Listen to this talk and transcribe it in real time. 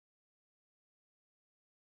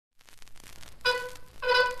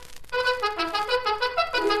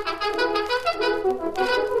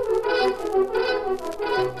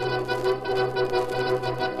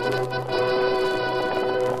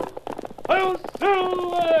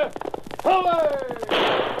Silver! Away!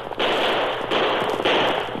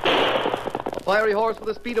 A fiery horse with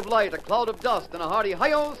the speed of light, a cloud of dust, and a hearty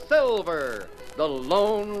Hi-Yo Silver, the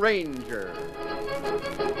Lone Ranger.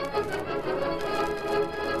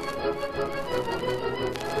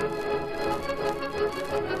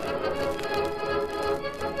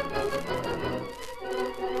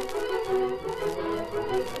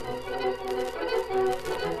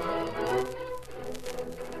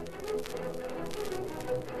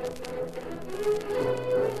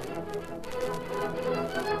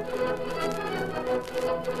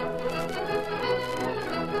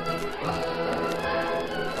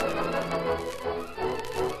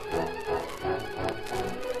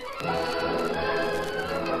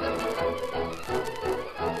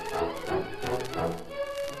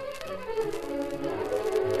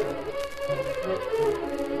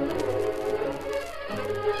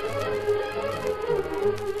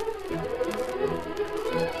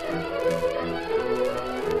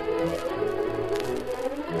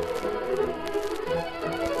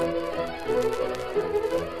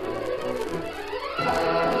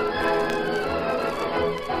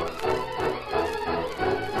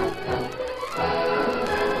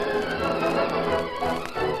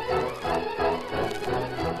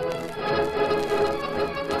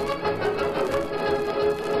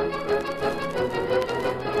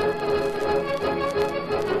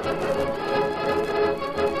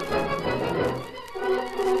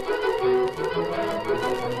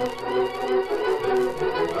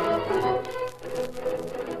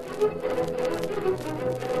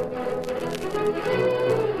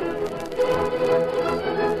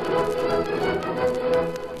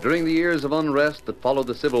 During the years of unrest that followed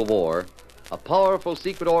the Civil War, a powerful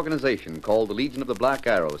secret organization called the Legion of the Black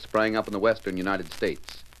Arrow sprang up in the western United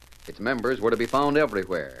States. Its members were to be found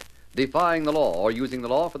everywhere, defying the law or using the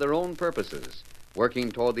law for their own purposes,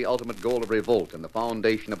 working toward the ultimate goal of revolt and the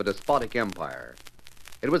foundation of a despotic empire.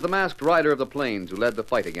 It was the masked rider of the plains who led the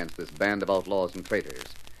fight against this band of outlaws and traitors,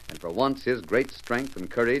 and for once his great strength and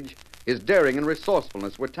courage, his daring and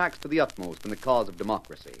resourcefulness were taxed to the utmost in the cause of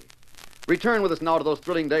democracy. Return with us now to those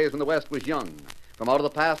thrilling days when the West was young. From out of the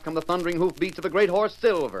past come the thundering hoofbeats of the great horse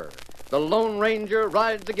Silver. The Lone Ranger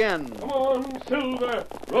rides again. Come on, Silver!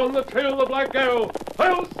 Run the trail of the Black Arrow!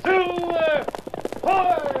 Hi-Yo Silver!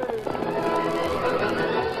 Hi!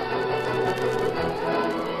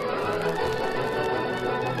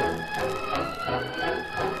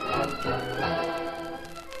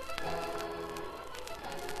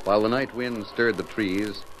 While the night wind stirred the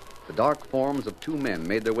trees, the dark forms of two men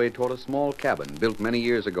made their way toward a small cabin built many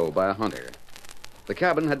years ago by a hunter. The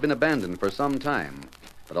cabin had been abandoned for some time,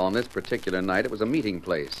 but on this particular night it was a meeting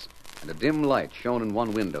place, and a dim light shone in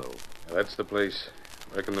one window. That's the place.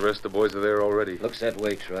 Reckon the rest of the boys are there already. Looks that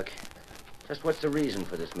way, Truck. Just what's the reason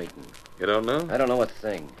for this meeting? You don't know? I don't know a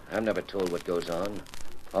thing. I'm never told what goes on.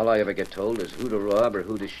 All I ever get told is who to rob or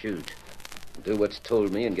who to shoot. Do what's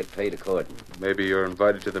told me and get paid according. Maybe you're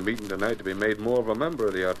invited to the meeting tonight to be made more of a member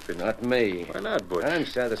of the outfit. Not me. Why not, Butch? I'm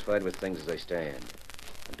satisfied with things as they stand.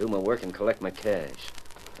 I do my work and collect my cash.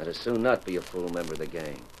 I'd as soon not be a full member of the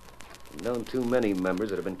gang. I've known too many members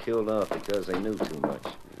that have been killed off because they knew too much.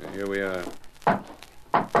 Yeah, here we are.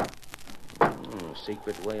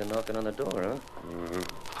 Secret way of knocking on the door, huh? Mm-hmm.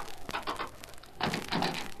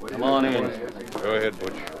 Come on in. Go ahead,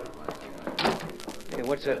 Butch. Hey,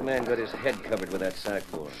 what's that man got his head covered with that sack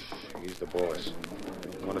for? He's the boss.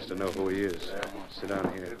 You want us to know who he is. Sit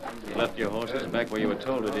down here. You left your horses back where you were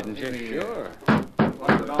told to, didn't you? Sure.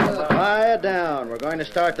 Quiet down. We're going to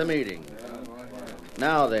start the meeting.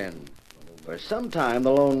 Now then, for some time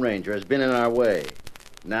the Lone Ranger has been in our way.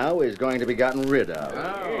 Now he's going to be gotten rid of.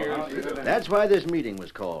 That's why this meeting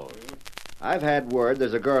was called. I've had word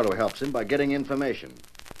there's a girl who helps him by getting information.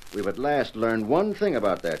 We've at last learned one thing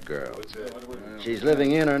about that girl. What's that? She's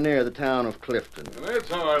living in or near the town of Clifton. And that's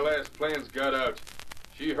how our last plans got out.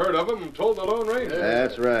 She heard of him and told the Lone Ranger.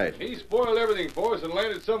 That's right. He spoiled everything for us and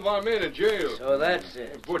landed some of our men in jail. So that's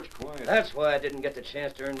it. Butch, quiet. That's why I didn't get the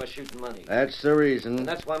chance to earn my shooting money. That's the reason. And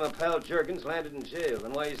that's why my pal Juergens landed in jail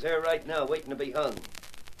and why he's there right now waiting to be hung.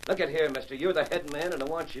 Look at here, mister. You're the head man, and I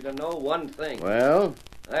want you to know one thing. Well?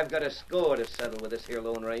 I've got a score to settle with this here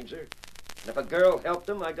Lone Ranger. And if a girl helped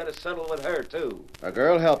him, I got to settle with her, too. A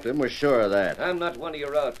girl helped him, we're sure of that. I'm not one of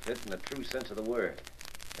your outfit in the true sense of the word.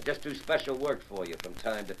 I just do special work for you from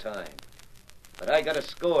time to time. But I got a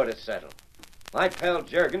score to settle. My pal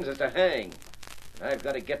Juergens is to hang. And I've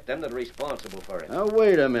got to get them that are responsible for it. Now,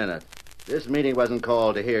 wait a minute. This meeting wasn't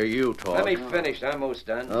called to hear you talk. Let me finish. I'm almost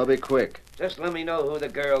done. I'll be quick. Just let me know who the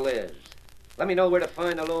girl is. Let me know where to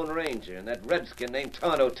find the Lone Ranger and that redskin named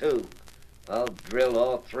Tonto, too. I'll drill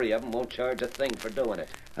all three of them, won't charge a thing for doing it.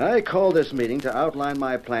 I called this meeting to outline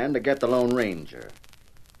my plan to get the Lone Ranger.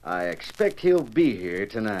 I expect he'll be here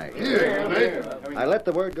tonight. I let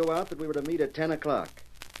the word go out that we were to meet at 10 o'clock.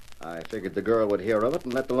 I figured the girl would hear of it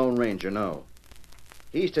and let the Lone Ranger know.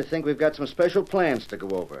 He's to think we've got some special plans to go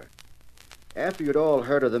over. After you'd all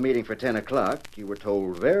heard of the meeting for 10 o'clock, you were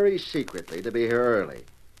told very secretly to be here early.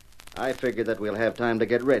 I figured that we'll have time to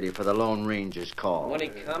get ready for the Lone Ranger's call. When he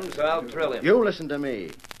comes, I'll drill him. You listen to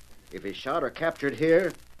me. If he's shot or captured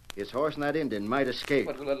here, his horse and that Indian might escape.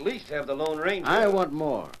 But we'll at least have the Lone Ranger. I want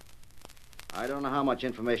more. I don't know how much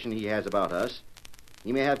information he has about us.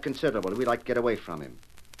 He may have considerable. We'd like to get away from him.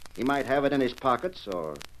 He might have it in his pockets,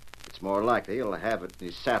 or it's more likely he'll have it in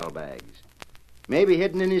his saddlebags. Maybe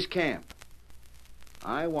hidden in his camp.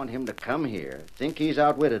 I want him to come here, think he's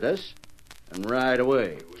outwitted us, and ride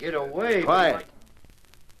away. Get away. Quiet.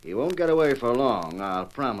 He won't get away for long, I'll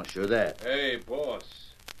promise you that. Hey, boss.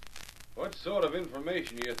 What sort of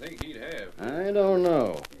information do you think he'd have? I don't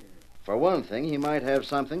know. For one thing, he might have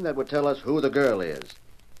something that would tell us who the girl is.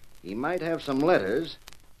 He might have some letters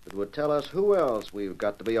that would tell us who else we've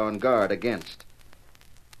got to be on guard against.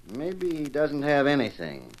 Maybe he doesn't have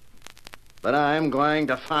anything. But I'm going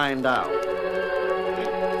to find out.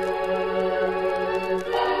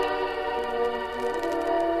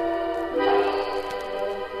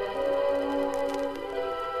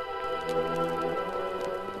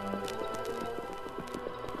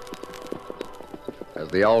 As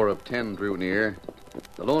the hour of 10 drew near,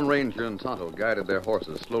 the Lone Ranger and Tonto guided their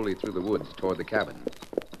horses slowly through the woods toward the cabin.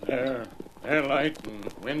 There, light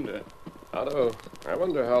and wind. Otto, I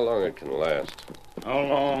wonder how long it can last. How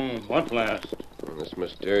long? What last? This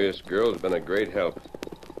mysterious girl's been a great help.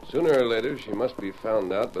 Sooner or later, she must be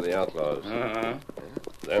found out by the outlaws.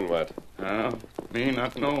 Then what? Me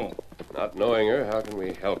not know. Not knowing her, how can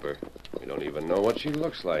we help her? We don't even know what she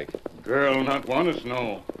looks like. Girl not want us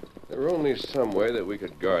know. There were only some way that we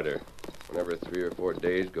could guard her. Whenever 3 or 4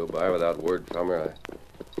 days go by without word from her,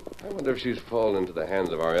 I wonder if she's fallen into the hands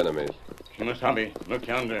of our enemies. Kimasabi, look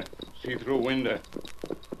yonder. See through window.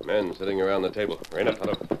 Men sitting around the table. Rein up,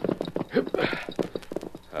 Otto.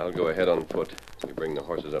 I'll go ahead on foot. We bring the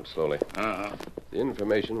horses up slowly. The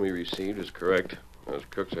information we received is correct. Those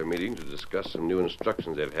crooks are meeting to discuss some new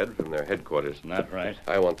instructions they've had from their headquarters. Not right.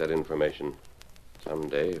 I want that information.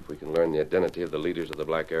 Someday, if we can learn the identity of the leaders of the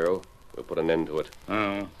Black Arrow, we'll put an end to it.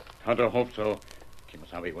 Hunter hope so.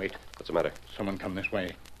 Kimasabi, wait. What's the matter? Someone come this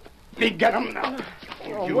way. Me get him now.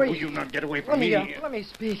 Wait. You not get away from me. Let me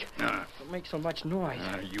speak. Don't make so much noise.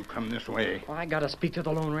 You come this way. I gotta speak to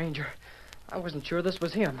the Lone Ranger. I wasn't sure this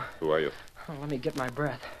was him. Who are you? Let me get my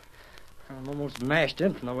breath. I'm almost mashed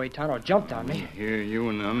in from the way Tonto jumped on me. Here, you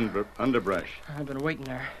in the underbrush. I've been waiting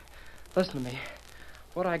there. Listen to me.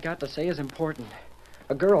 What I got to say is important.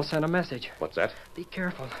 A girl sent a message. What's that? Be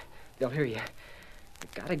careful. They'll hear you. You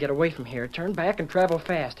gotta get away from here. Turn back and travel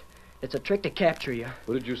fast. It's a trick to capture you.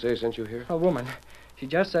 Who did you say sent you here? A woman. She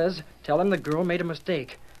just says, tell him the girl made a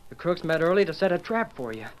mistake. The crooks met early to set a trap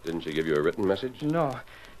for you. Didn't she give you a written message? No.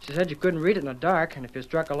 She said you couldn't read it in the dark, and if you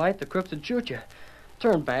struck a light, the crooks would shoot you.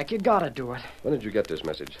 Turn back. You gotta do it. When did you get this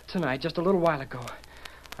message? Tonight, just a little while ago.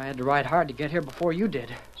 I had to ride hard to get here before you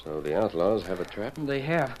did. So the outlaws have a trap? They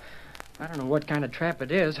have. I don't know what kind of trap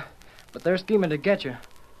it is, but they're scheming to get you.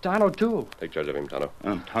 Tonto, too. Take charge of him, Tonto.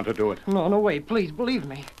 Tonto, do it. No, wait. Please, believe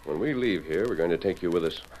me. When we leave here, we're going to take you with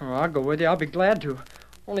us. Oh, I'll go with you. I'll be glad to.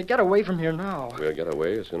 Only get away from here now. We'll get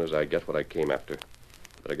away as soon as I get what I came after.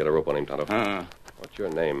 Better get a rope on him, Tonto. What's your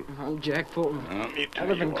name? I'm Jack Fulton. Me I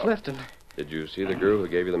live in Clifton. Did you see the girl who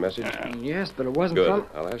gave you the message? Yes, but it wasn't Good.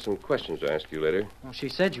 from... I'll have some questions to ask you later. Well, she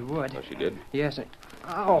said you would. Oh, she did? Yes.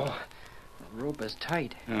 Ow. The rope is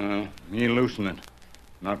tight. Me loosen it.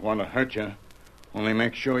 Not want to hurt you. Only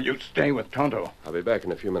make sure you stay with Tonto. I'll be back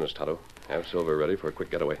in a few minutes, Tonto. Have Silver ready for a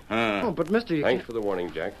quick getaway. Oh, but Mister, you Thanks can't... for the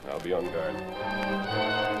warning, Jack. I'll be on guard.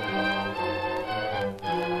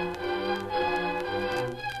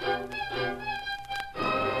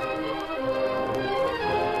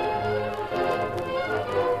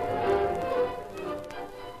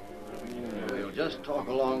 We'll just talk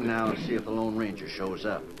along now and see if the Lone Ranger shows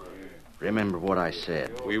up. Remember what I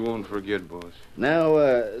said. We won't forget, boss.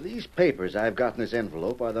 Now, these papers I've got in this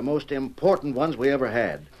envelope are the most important ones we ever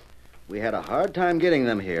had. We had a hard time getting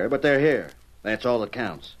them here, but they're here. That's all that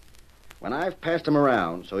counts. When I've passed them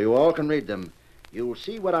around so you all can read them, you'll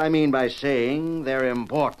see what I mean by saying they're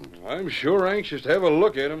important. I'm sure anxious to have a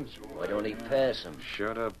look at him. Why don't he pass him?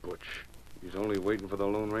 Shut up, Butch. He's only waiting for the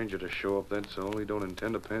Lone Ranger to show up, that's all. He don't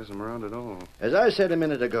intend to pass him around at all. As I said a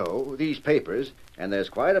minute ago, these papers, and there's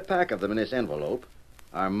quite a pack of them in this envelope,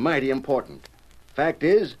 are mighty important. Fact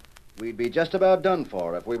is, we'd be just about done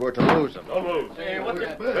for if we were to lose them. Don't move.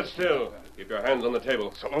 Sit still. Keep your hands on the table.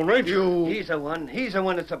 It's the Lone Ranger. He's the one. He's the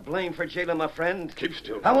one that's to blame for jailing my friend. Keep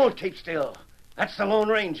still. I won't keep still. That's the Lone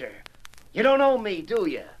Ranger. You don't know me, do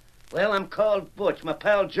you? Well, I'm called Butch. My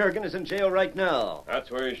pal Jurgen is in jail right now. That's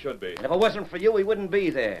where he should be. And if it wasn't for you, he wouldn't be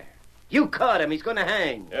there. You caught him. He's going to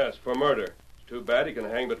hang. Yes, for murder. It's too bad he can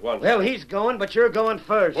hang but once. Well, he's going, but you're going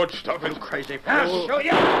first. Butch, stop it. You crazy I'll fool. show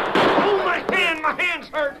you. Oh, my hand! My hand's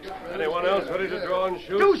hurt. Anyone else ready to draw and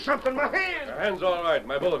shoot? Do something, my hand. Your hand's all right.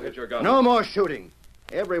 My bullet hit your gun. No more shooting.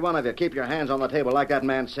 Every one of you, keep your hands on the table like that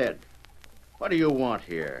man said. What do you want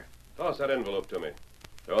here? Toss that envelope to me.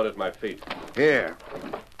 Throw it at my feet. Here.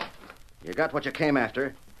 You got what you came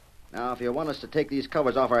after. Now, if you want us to take these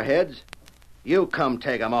covers off our heads, you come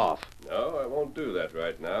take 'em off. No, I won't do that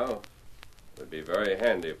right now. It would be very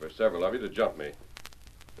handy for several of you to jump me.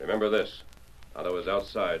 Remember this. Otto is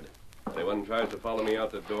outside. If anyone tries to follow me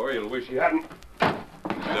out the door, you'll wish he hadn't.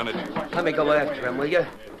 He's done it. Let me go after him, will you?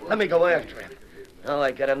 Let me go after him. Now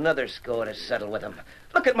I got another score to settle with him.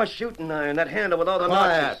 Look at my shooting iron, that handle with all the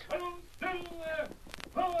Quiet. notches.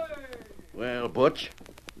 Well, Butch,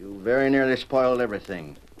 you very nearly spoiled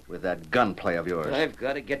everything with that gunplay of yours. I've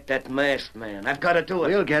got to get that masked man. I've got to do it.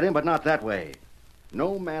 We'll get him, but not that way.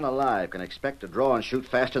 No man alive can expect to draw and shoot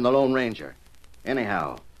faster than the Lone Ranger.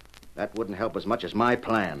 Anyhow, that wouldn't help as much as my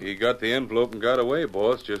plan. He got the envelope and got away,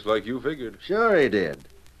 boss, just like you figured. Sure he did.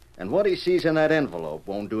 And what he sees in that envelope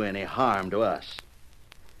won't do any harm to us.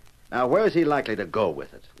 Now, where's he likely to go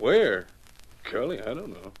with it? Where? Curly, I don't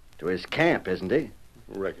know. To his camp, isn't he?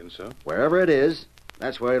 Reckon so. Wherever it is,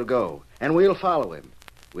 that's where he'll go. And we'll follow him.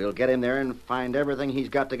 We'll get him there and find everything he's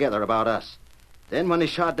got together about us. Then when he's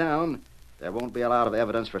shot down, there won't be a lot of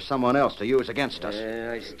evidence for someone else to use against us.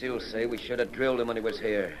 I still say we should have drilled him when he was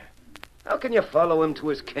here. How can you follow him to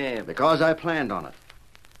his camp? Because I planned on it.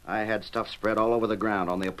 I had stuff spread all over the ground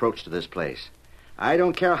on the approach to this place. I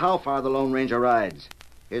don't care how far the Lone Ranger rides.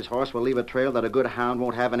 His horse will leave a trail that a good hound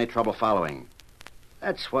won't have any trouble following.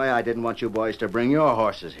 That's why I didn't want you boys to bring your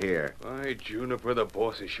horses here. Why, Juniper, the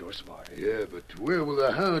boss is sure smart. Yeah, but where will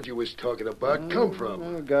the hound you was talking about come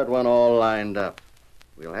from? I've got one all lined up.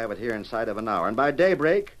 We'll have it here inside of an hour, and by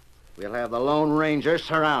daybreak, we'll have the Lone Ranger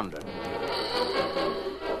surrounded.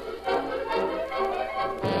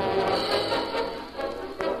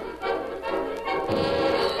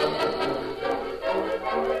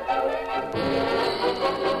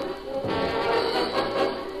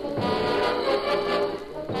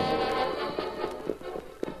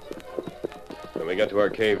 When we get to our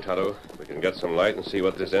cave, Tonto, we can get some light and see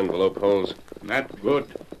what this envelope holds. Not good.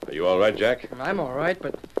 Are you all right, Jack? I'm all right,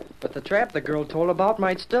 but the trap the girl told about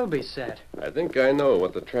might still be set. I think I know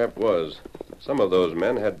what the trap was. Some of those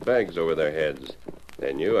men had bags over their heads.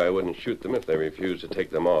 They knew I wouldn't shoot them if they refused to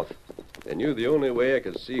take them off. They knew the only way I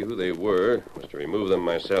could see who they were was to remove them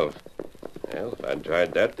myself. Well, if I'd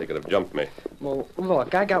tried that, they could have jumped me. Well,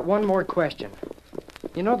 look, I got one more question.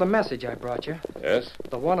 You know the message I brought you? Yes?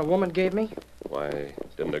 The one a woman gave me? Why,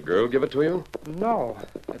 didn't a girl give it to you? No,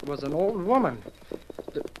 it was an old woman.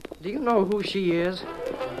 Do you know who she is?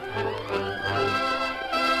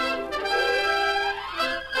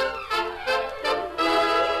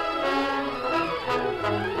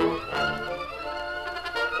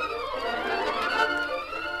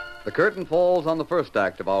 The curtain falls on the first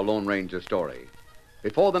act of our Lone Ranger story.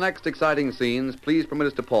 Before the next exciting scenes, please permit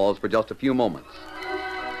us to pause for just a few moments.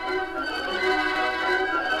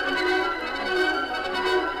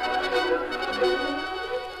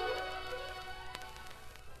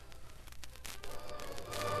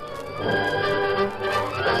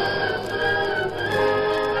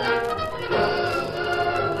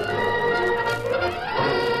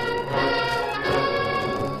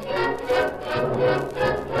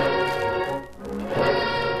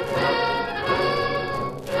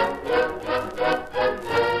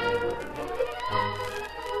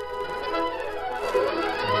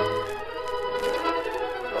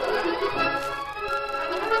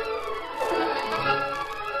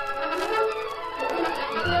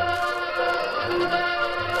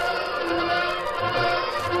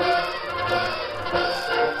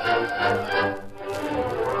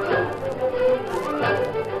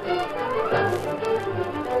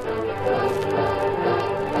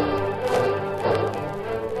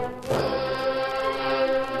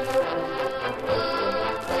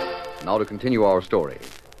 Now to continue our story.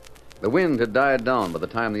 The wind had died down by the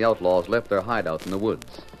time the outlaws left their hideout in the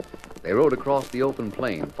woods. They rode across the open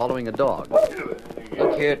plain, following a dog.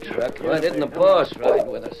 Look here, Truck. Why didn't the boss ride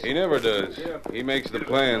with us? He never does. He makes the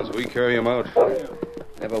plans. We carry him out.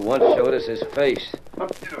 Never once showed us his face.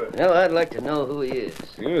 Well, I'd like to know who he is.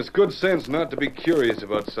 You know, it's good sense not to be curious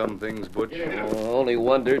about some things, Butch. Oh, only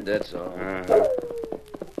wondered, that's all.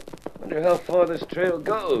 Wonder how far this trail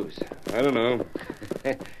goes. I don't know.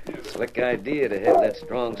 Slick idea to have that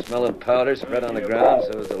strong-smelling powder spread on the ground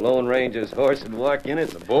so the Lone Ranger's horse would walk in it.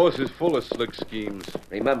 The boss is full of slick schemes.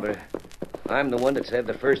 Remember, I'm the one that's had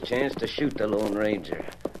the first chance to shoot the Lone Ranger.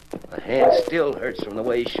 My hand still hurts from the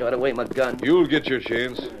way he shot away my gun. You'll get your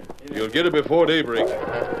chance. You'll get it before daybreak.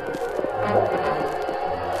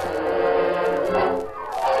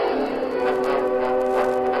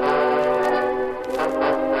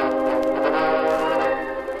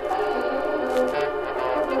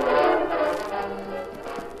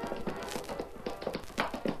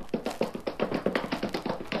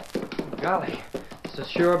 Golly, this is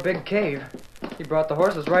sure a big cave. You brought the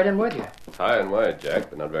horses right in with you. High and wide, Jack,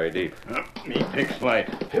 but not very deep. Me pick's light.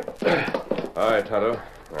 All right, Tonto.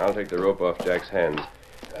 I'll take the rope off Jack's hands.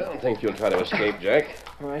 I don't think you'll try to escape, Jack.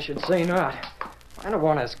 Well, I should say not. I don't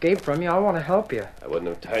want to escape from you. I want to help you. I wouldn't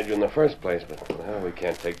have tied you in the first place, but well, we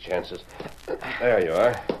can't take chances. There you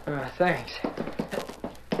are. Thanks.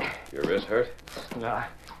 Your wrist hurt? Nah,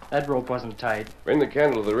 that rope wasn't tight. Bring the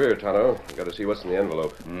candle to the rear, Tonto. I've got to see what's in the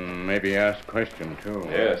envelope. Maybe ask question, too.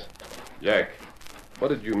 Yes. Jack, what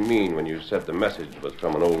did you mean when you said the message was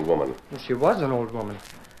from an old woman? Well, she was an old woman.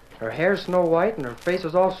 Her hair's snow white and her face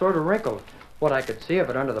was all sort of wrinkled. What I could see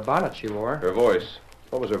of it under the bonnet she wore. Her voice.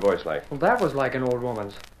 What was her voice like? Well, that was like an old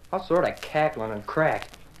woman's. All sort of cackling and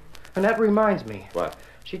cracked. And that reminds me. What?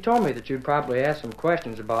 She told me that you'd probably ask some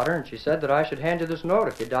questions about her, and she said that I should hand you this note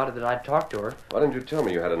if you doubted that I'd talk to her. Why didn't you tell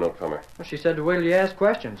me you had a note from her? Well, she said to wait till you ask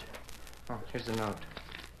questions. Oh, here's the note.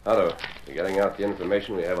 Otto, you getting out the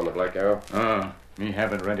information we have on the Black Arrow? Me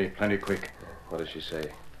have it ready plenty quick. What does she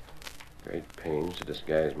say? Great pains to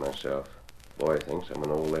disguise myself. Boy thinks I'm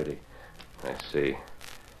an old lady. I see.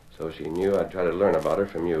 So she knew I'd try to learn about her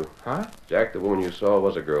from you. Huh? Jack, the woman you saw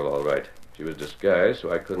was a girl, all right. She was disguised,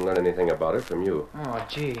 so I couldn't learn anything about her from you. Oh,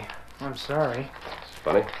 gee. I'm sorry. It's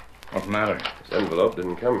funny. What matter? This envelope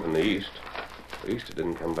didn't come from the East. At least it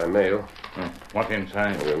didn't come by mail. What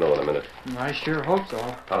inside? We'll know in a minute. I sure hope so.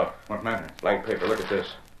 Otto, What matter? blank paper. Look at this.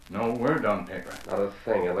 No word on paper. Not a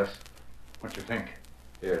thing unless... What you think?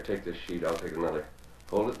 Here, take this sheet. I'll take another.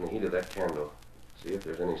 Hold it in the heat of that candle. See if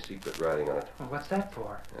there's any secret writing on it. Well, what's that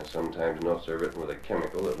for? And sometimes notes are written with a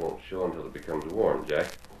chemical that won't show until it becomes warm,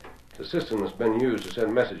 Jack. It's a system that's been used to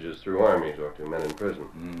send messages through armies or to men in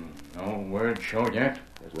prison. No word showed yet?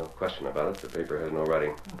 There's no question about it. The paper has no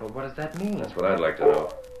writing. But what does that mean? That's what I'd like to know.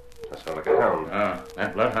 That sounds like a hound.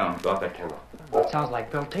 That bloodhound. Go out that candle. It sounds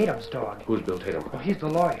like Bill Tatum's dog. Who's Bill Tatum? Oh, he's the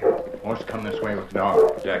lawyer. Horse come this way with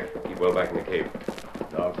dog. Jack, keep well back in the cave.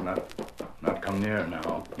 Dog's not come near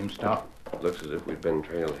now. Him stop. Looks as if we've been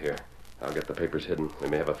trailed here. I'll get the papers hidden. We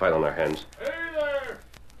may have a fight on our hands. Hey there!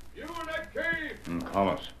 You in that cave! Call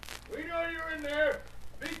us. We know you're in there.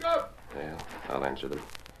 Speak up! Well, I'll answer them.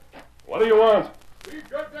 What do you want? We've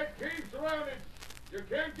got that cave surrounded. You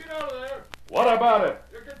can't get out of there. What about it?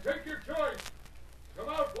 You can take your choice. Come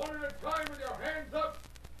out one at a time with your hands up,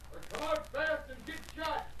 or come out fast and get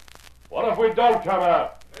shot. What if we don't come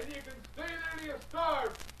out? Then you can stay there till you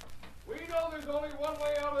starve. We know there's only one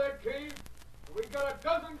way out of that cave, and we've got a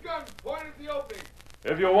dozen guns pointed at the opening.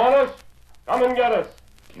 If you want us, come and get us.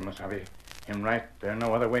 Kimasabi. Him right. There's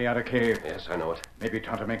no other way out of cave. Yes, I know it. Maybe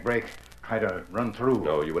Tonto make break. Try to run through.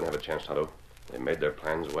 No, you wouldn't have a chance, Tonto. They made their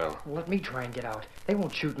plans well. Let me try and get out. They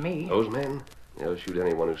won't shoot me. Those men, they'll shoot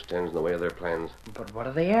anyone who stands in the way of their plans. But what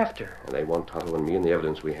are they after? And they want Tonto and me and the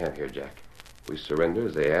evidence we have here, Jack. If we surrender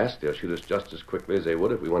as they ask, they'll shoot us just as quickly as they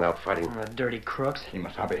would if we went out fighting. Dirty crooks.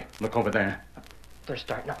 Kimasabi. Look over there. They're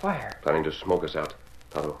starting a fire. Planning to smoke us out.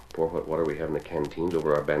 Tonto, pour what water we have in the canteens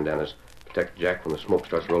over our bandanas. Protect Jack when the smoke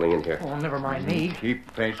starts rolling in here. Oh, never mind me.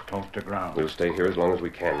 Keep face close to ground. We'll stay here as long as we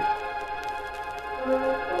can.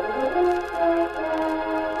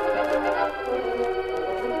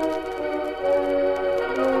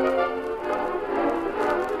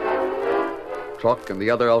 Truck and the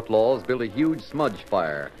other outlaws built a huge smudge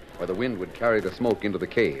fire where the wind would carry the smoke into the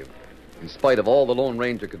cave. In spite of all the Lone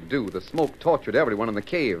Ranger could do, the smoke tortured everyone in the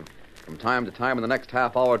cave. From time to time in the next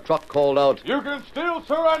half hour, Truck called out, You can still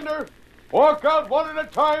surrender. Walk out one at a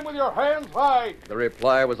time with your hands high. The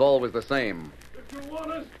reply was always the same. If you want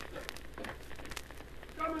us,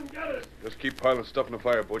 come and get us. Just keep piling stuff in the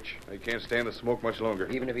fire, Butch. I can't stand the smoke much longer.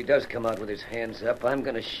 Even if he does come out with his hands up, I'm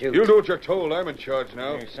going to shoot. You do what you're told. I'm in charge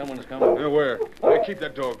now. Hey, someone's coming. Where? Hey, keep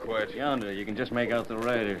that dog quiet. Yonder, you can just make out the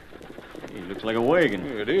rider. He looks like a wagon.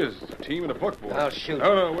 Yeah, it is. It's a team and a buckboard. I'll shoot.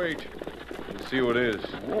 No, wait. Let's see who it is.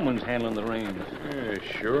 A woman's handling the reins. Yeah,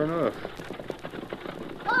 sure enough.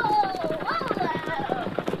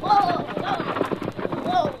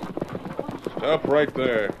 Stop right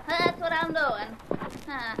there. That's what I'm doing.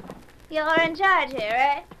 You're in charge here,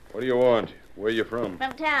 eh? What do you want? Where you from?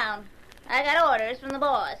 From town. I got orders from the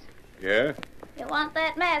boss. Yeah? You want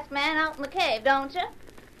that masked man out in the cave, don't you?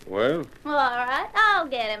 Well, All right, I'll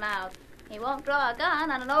get him out. He won't draw a gun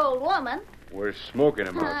on an old woman. we're smoking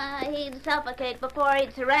him out. He'd suffocate before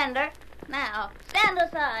he'd surrender. Now, stand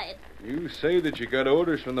aside. You say that you got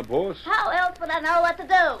orders from the boss? How else would I know what to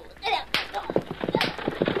do?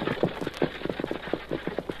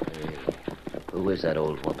 Who is that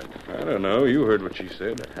old woman? I don't know. You heard what she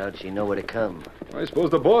said. How'd she know where to come? I suppose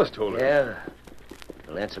the boss told her. Yeah.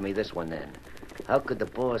 Well, answer me this one then. How could the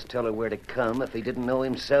boss tell her where to come if he didn't know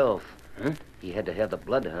himself? Huh? He had to have the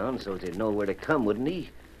bloodhound so they'd know where to come, wouldn't he?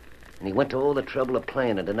 And he went to all the trouble of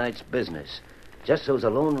planning tonight's business, just so's a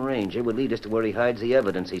Lone Ranger would lead us to where he hides the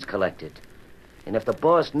evidence he's collected. And if the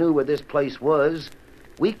boss knew where this place was,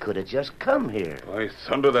 we could have just come here. By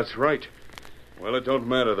thunder, that's right. Well, it don't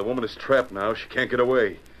matter. The woman is trapped now. She can't get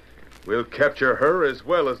away. We'll capture her as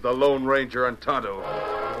well as the Lone Ranger and Tonto.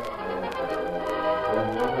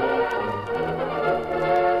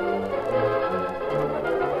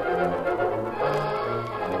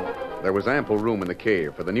 There was ample room in the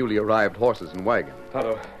cave for the newly arrived horses and wagon.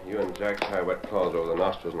 Tonto, you and Jack tie wet cloths over the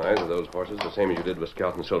nostrils and eyes of those horses, the same as you did with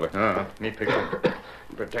Scout and Silver. Neat picture.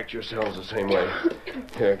 Protect yourselves the same way.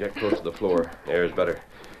 Here, get close to the floor. Air's better.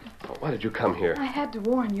 Why did you come here? I had to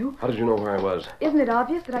warn you. How did you know where I was? Isn't it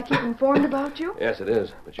obvious that I keep informed about you? Yes, it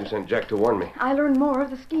is. But you sent Jack to warn me. I learned more of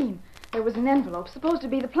the scheme. There was an envelope supposed to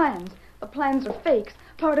be the plans. The plans are fakes,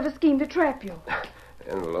 part of a scheme to trap you.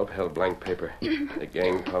 Envelope held blank paper. The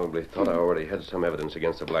gang probably thought I already had some evidence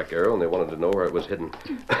against the Black Arrow, and they wanted to know where it was hidden.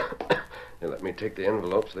 They let me take the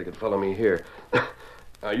envelope so they could follow me here.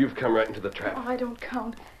 Now, you've come right into the trap. Oh, I don't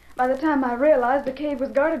count. By the time I realized the cave was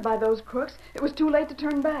guarded by those crooks, it was too late to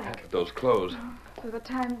turn back. Those clothes. For the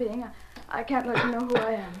time being, I can't let you know who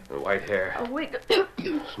I am. And white hair. A wig.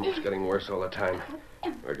 Smoke's getting worse all the time.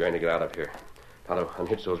 We're going to get out of here. Tonto,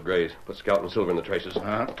 unhitch those grays. Put Scout and Silver in the traces.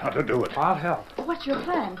 Tonto, do it. I'll help. What's your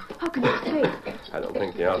plan? How can you escape? I don't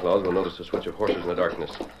think the outlaws will notice the switch of horses in the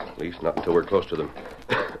darkness. At least not until we're close to them.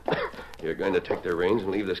 You're going to take their reins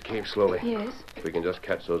and leave this cave slowly. Yes. If we can just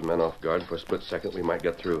catch those men off guard for a split second, we might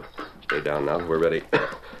get through. Stay down now. We're ready.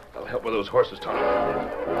 I'll help with those horses,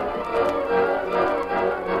 Tonto.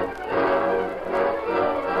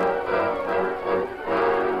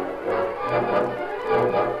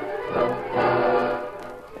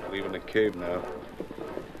 Leaving the cave now.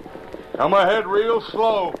 Come ahead real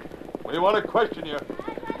slow. We want to question you.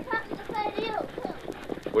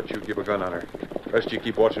 Would you give a gun on her? Rest you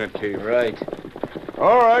keep watching that cave. Right.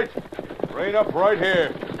 All right. Rein up right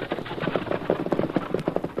here.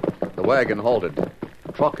 The wagon halted.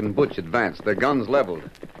 Truck and Butch advanced, their guns leveled.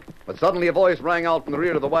 But suddenly a voice rang out from the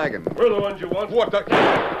rear of the wagon. We're the ones you want. What the...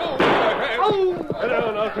 Oh! Get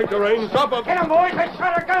down, I'll take the reins. Stop him! Get him, boys. I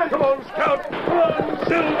shot a gun. Come on, Scout. Come on,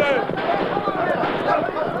 Silver.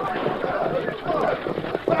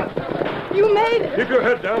 You made it. Keep your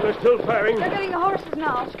head down. They're still firing. They're getting the horses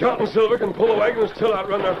now. Scout and Silver can pull the wagon and still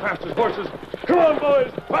outrun their fastest horses. Come on,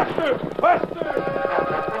 boys. Faster! Faster!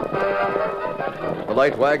 The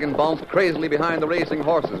light wagon bounced crazily behind the racing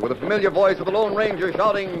horses with the familiar voice of the Lone Ranger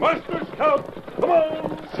shouting, Faster, Scout! Come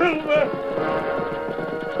on, Silver!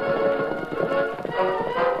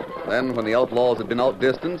 Then, when the outlaws had been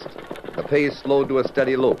outdistanced, the pace slowed to a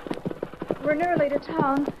steady lope. We're nearly to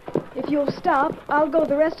town. If you'll stop, I'll go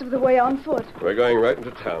the rest of the way on foot. We're going right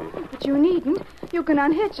into town. But you needn't. You can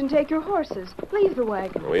unhitch and take your horses. Leave the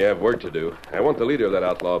wagon. We have work to do. I want the leader of that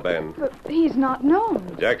outlaw band. But he's not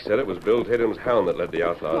known. Jack said it was Bill Tatum's hound that led the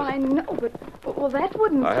outlaws. Well, I know, but well, that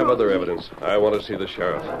wouldn't. I have prove other me. evidence. I want to see the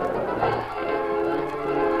sheriff.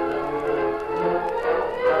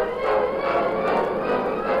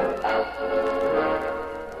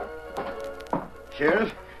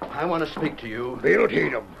 Sheriff, I want to speak to you. Bill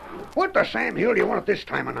Tatum. What the Sam Hill do you want at this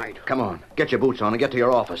time of night? Come on, get your boots on and get to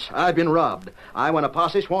your office. I've been robbed. I want a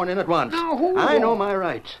posse sworn in at once. Now, who? I know my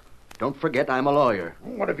rights. Don't forget I'm a lawyer.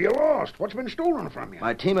 What have you lost? What's been stolen from you?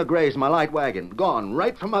 My team of grays, my light wagon, gone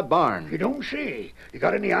right from my barn. You don't say. You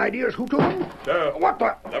got any ideas who took them? Sheriff. What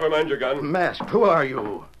the? Never mind your gun. Masked, who are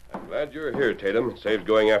you? I'm glad you're here, Tatum. It saves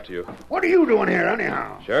going after you. What are you doing here,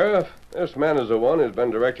 anyhow? Sheriff, this man is the one who's been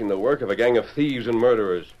directing the work of a gang of thieves and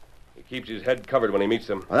murderers. He keeps his head covered when he meets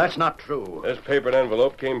them. Well, that's not true. This paper and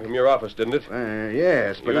envelope came from your office, didn't it?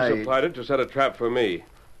 Yes, but You supplied it to set a trap for me.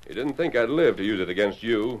 You didn't think I'd live to use it against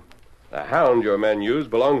you. The hound your men used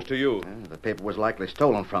belongs to you. The paper was likely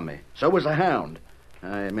stolen from me. So was the hound.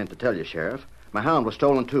 I meant to tell you, Sheriff. My hound was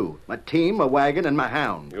stolen, too. My team, my wagon, and my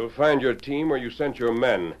hound. You'll find your team where you sent your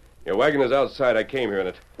men. Your wagon is outside. I came here in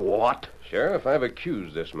it. What? Sheriff, I've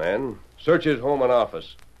accused this man. Search his home and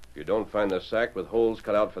office. If you don't find the sack with holes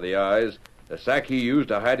cut out for the eyes, the sack he used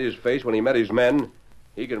to hide his face when he met his men,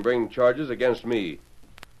 he can bring charges against me.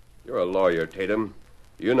 You're a lawyer, Tatum.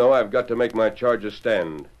 You know I've got to make my charges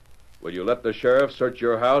stand. Will you let the sheriff search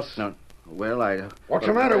your house? No. Well, I... What's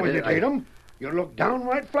the matter with you, Tatum? You look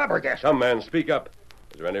downright flabbergasted. Come, man, speak up.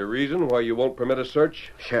 Is there any reason why you won't permit a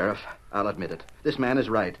search? Sheriff, I'll admit it. This man is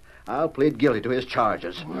right. I'll plead guilty to his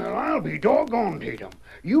charges. Well, I'll be doggone, Tatum.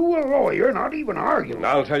 You a lawyer, not even arguing.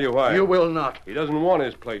 I'll tell you why. You will not. He doesn't want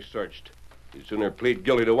his place searched. He'd sooner plead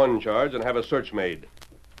guilty to one charge than have a search made.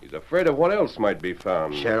 He's afraid of what else might be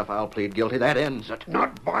found. Sheriff, I'll plead guilty. That ends it.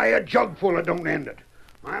 Not by a jug full it don't end it.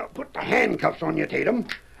 I'll put the handcuffs on you, Tatum.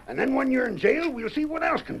 And then when you're in jail, we'll see what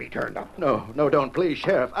else can be turned up. No, don't. Please,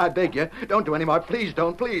 Sheriff. I beg you. Don't do any more. Please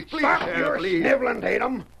don't. Please, Stop Sheriff, your please. sniveling,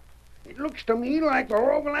 Tatum. It looks to me like the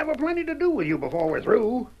law will have a plenty to do with you before we're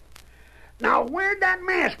through. Now, where'd that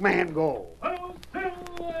masked man go?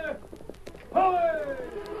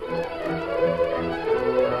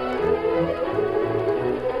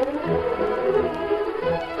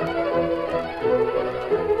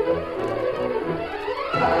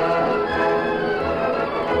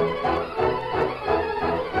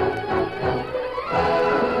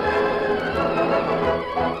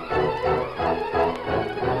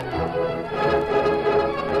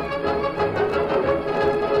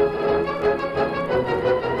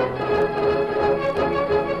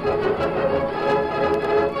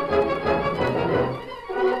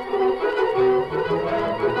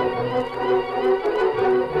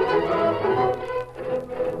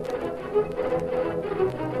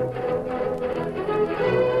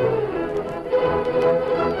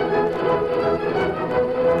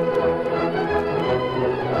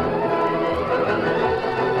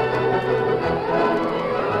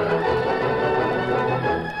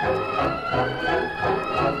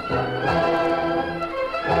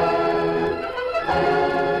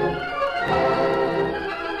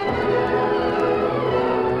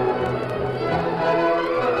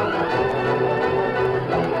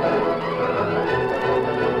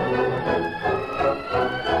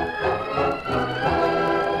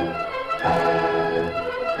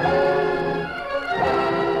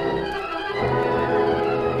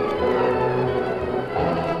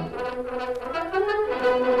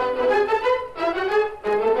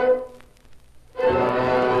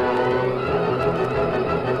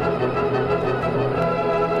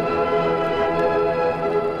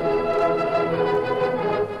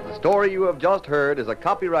 The story you have just heard is a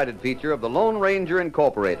copyrighted feature of the Lone Ranger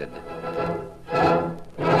Incorporated.